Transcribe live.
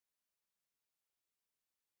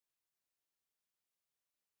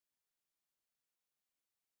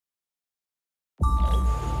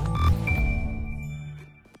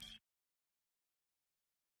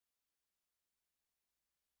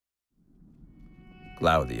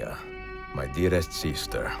Claudia, my dearest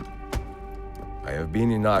sister. I have been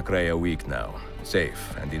in Acre a week now,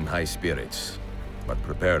 safe and in high spirits, but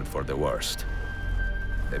prepared for the worst.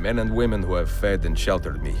 The men and women who have fed and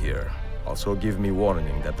sheltered me here also give me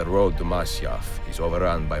warning that the road to Masyaf is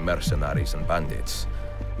overrun by mercenaries and bandits,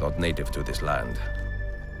 not native to this land.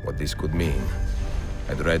 What this could mean,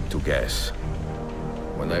 I dread to guess.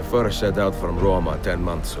 When I first set out from Roma 10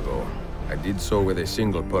 months ago, I did so with a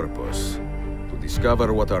single purpose: to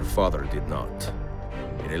discover what our father did not.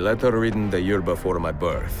 In a letter written the year before my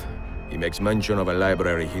birth, he makes mention of a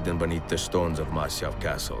library hidden beneath the stones of Masyaf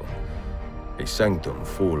Castle. A sanctum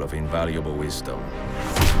full of invaluable wisdom.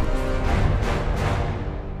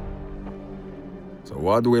 So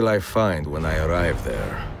what will I find when I arrive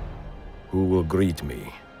there? Who will greet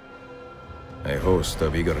me? A host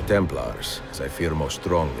of eager Templars, as I fear most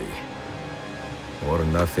strongly. Or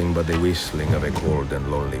nothing but the whistling of a cold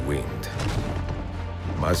and lonely wind.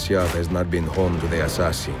 Masyaf has not been home to the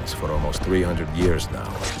assassins for almost 300 years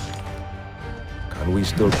now. Can we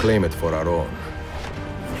still claim it for our own?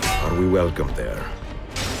 Are we welcome there?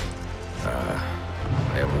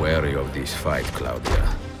 I am wary of this fight, Claudia.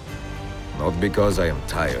 Not because I am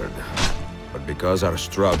tired, but because our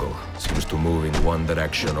struggle seems to move in one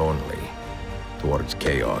direction only, towards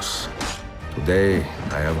chaos. Today,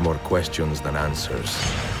 I have more questions than answers.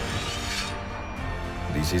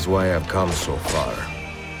 This is why I've come so far.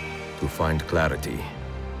 To find clarity.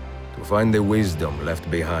 To find the wisdom left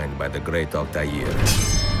behind by the great Altair.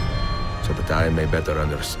 So that I may better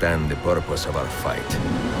understand the purpose of our fight.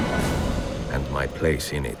 And my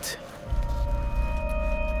place in it.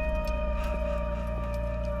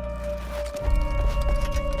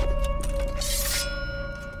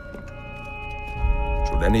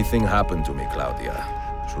 Should anything happen to me, Claudia,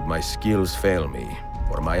 should my skills fail me,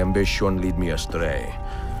 or my ambition lead me astray,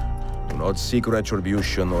 do not seek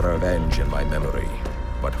retribution or revenge in my memory,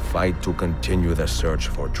 but fight to continue the search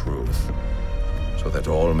for truth, so that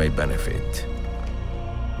all may benefit.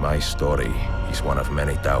 My story is one of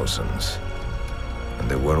many thousands, and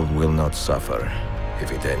the world will not suffer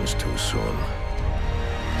if it ends too soon.